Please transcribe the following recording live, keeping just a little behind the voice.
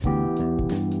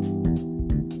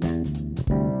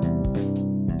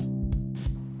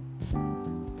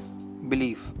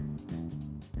Believe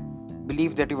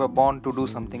that you were born to do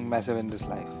something massive in this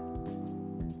life.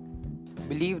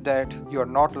 Believe that you are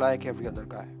not like every other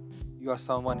guy. You are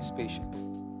someone special.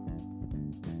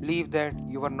 Believe that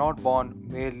you were not born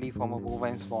merely from a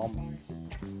bovine swarm.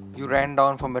 You ran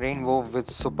down from a rainbow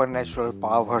with supernatural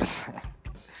powers.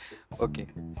 Okay,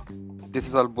 this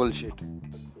is all bullshit.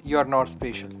 You are not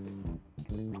special.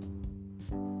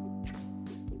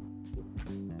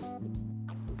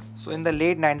 So, in the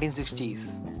late 1960s,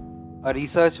 a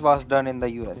research was done in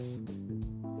the US.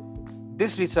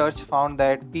 This research found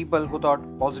that people who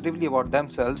thought positively about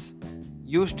themselves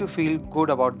used to feel good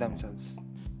about themselves.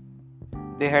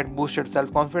 They had boosted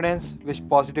self confidence, which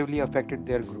positively affected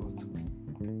their growth.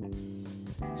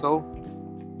 So,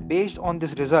 based on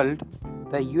this result,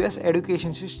 the US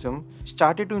education system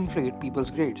started to inflate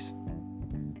people's grades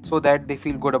so that they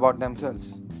feel good about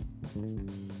themselves.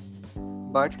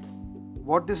 But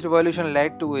what this revolution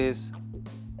led to is,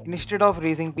 instead of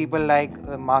raising people like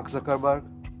Mark Zuckerberg,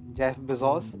 Jeff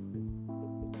Bezos,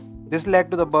 this led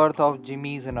to the birth of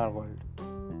Jimmys in our world.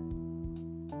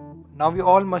 Now we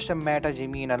all must have met a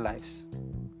Jimmy in our lives.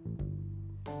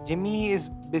 Jimmy is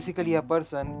basically a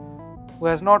person who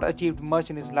has not achieved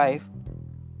much in his life,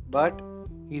 but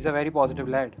he's a very positive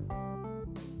lad.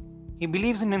 He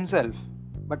believes in himself,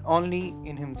 but only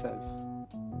in himself.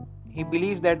 He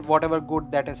believes that whatever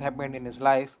good that has happened in his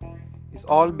life is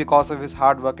all because of his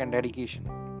hard work and dedication.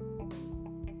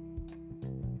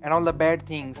 And all the bad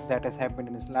things that has happened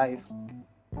in his life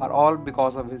are all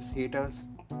because of his haters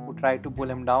who tried to pull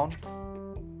him down,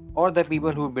 or the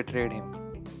people who betrayed him.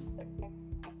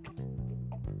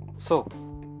 So,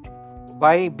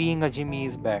 why being a Jimmy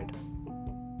is bad?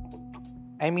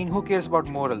 I mean, who cares about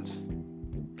morals?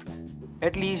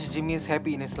 At least Jimmy is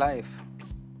happy in his life.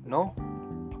 No?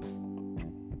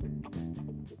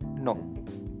 No.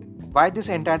 Why this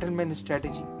entitlement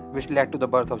strategy, which led to the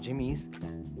birth of Jimmys,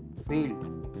 failed?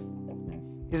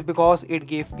 Is because it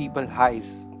gave people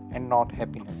highs and not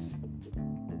happiness.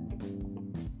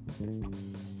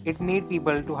 It made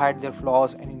people to hide their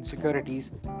flaws and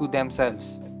insecurities to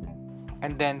themselves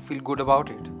and then feel good about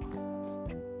it.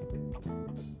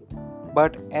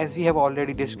 But as we have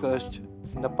already discussed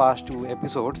in the past 2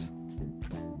 episodes,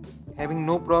 having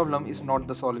no problem is not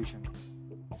the solution.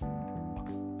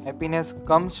 Happiness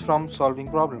comes from solving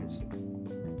problems.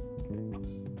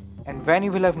 And when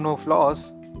you will have no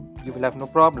flaws, you will have no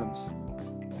problems,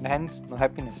 and hence no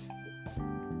happiness.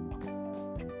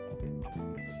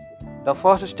 The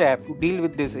first step to deal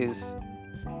with this is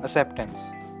acceptance.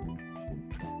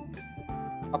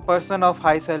 A person of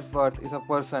high self-worth is a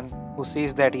person who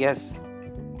says that yes,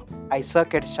 I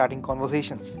suck at starting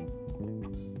conversations.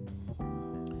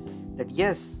 That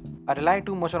yes, I rely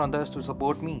too much on others to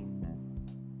support me.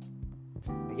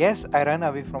 Yes, I run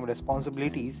away from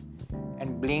responsibilities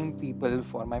and blame people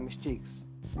for my mistakes.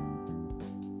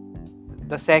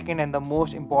 The second and the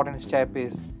most important step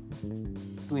is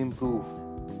to improve,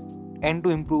 and to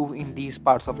improve in these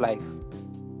parts of life.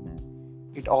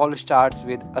 It all starts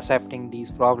with accepting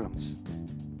these problems.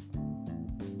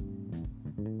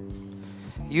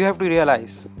 You have to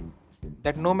realize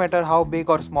that no matter how big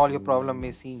or small your problem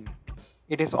may seem,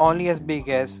 it is only as big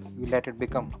as you let it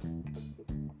become.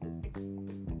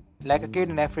 Like a kid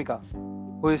in Africa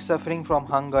who is suffering from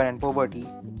hunger and poverty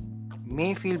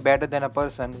may feel better than a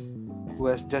person who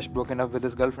has just broken up with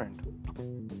his girlfriend.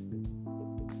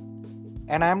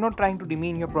 And I am not trying to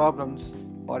demean your problems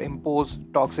or impose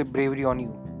toxic bravery on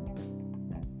you.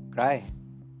 Cry.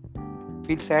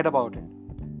 Feel sad about it.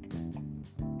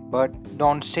 But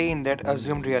don't stay in that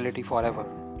assumed reality forever.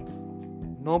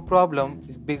 No problem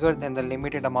is bigger than the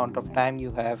limited amount of time you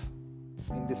have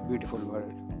in this beautiful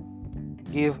world.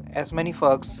 Give as many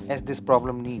fucks as this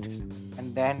problem needs,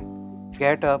 and then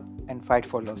get up and fight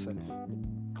for yourself.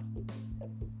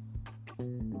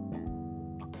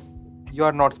 You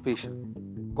are not special.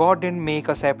 God didn't make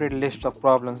a separate list of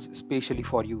problems specially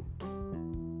for you.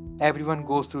 Everyone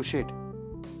goes through shit,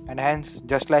 and hence,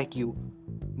 just like you,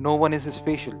 no one is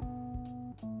special.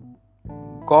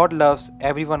 God loves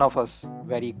every one of us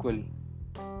very equally.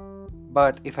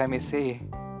 But if I may say,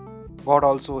 God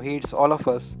also hates all of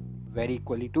us very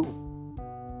equally too.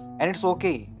 And it's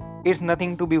okay, it's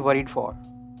nothing to be worried for.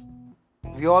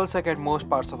 We all suck at most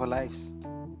parts of our lives,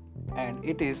 and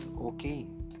it is okay.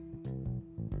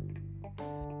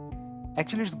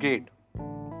 Actually, it's great.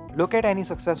 Look at any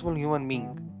successful human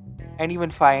being and even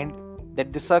find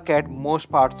that they suck at most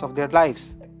parts of their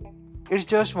lives. It's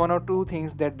just one or two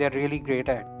things that they're really great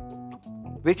at,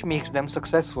 which makes them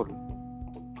successful.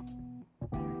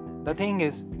 The thing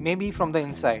is, maybe from the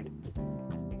inside,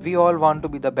 we all want to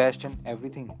be the best in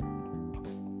everything.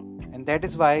 And that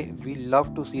is why we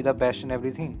love to see the best in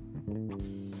everything.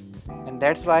 And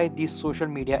that's why these social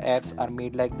media apps are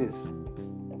made like this.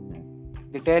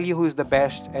 They tell you who is the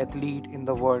best athlete in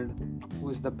the world, who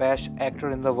is the best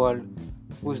actor in the world,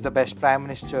 who is the best prime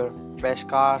minister, best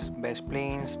cars, best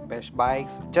planes, best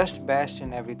bikes, just best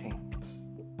in everything.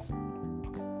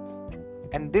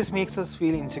 And this makes us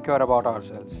feel insecure about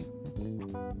ourselves,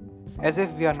 as if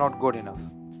we are not good enough.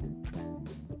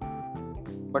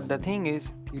 But the thing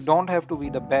is, you don't have to be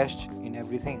the best in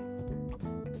everything.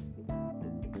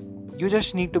 You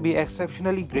just need to be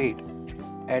exceptionally great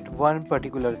at one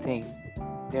particular thing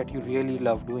that you really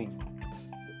love doing.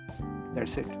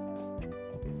 That's it.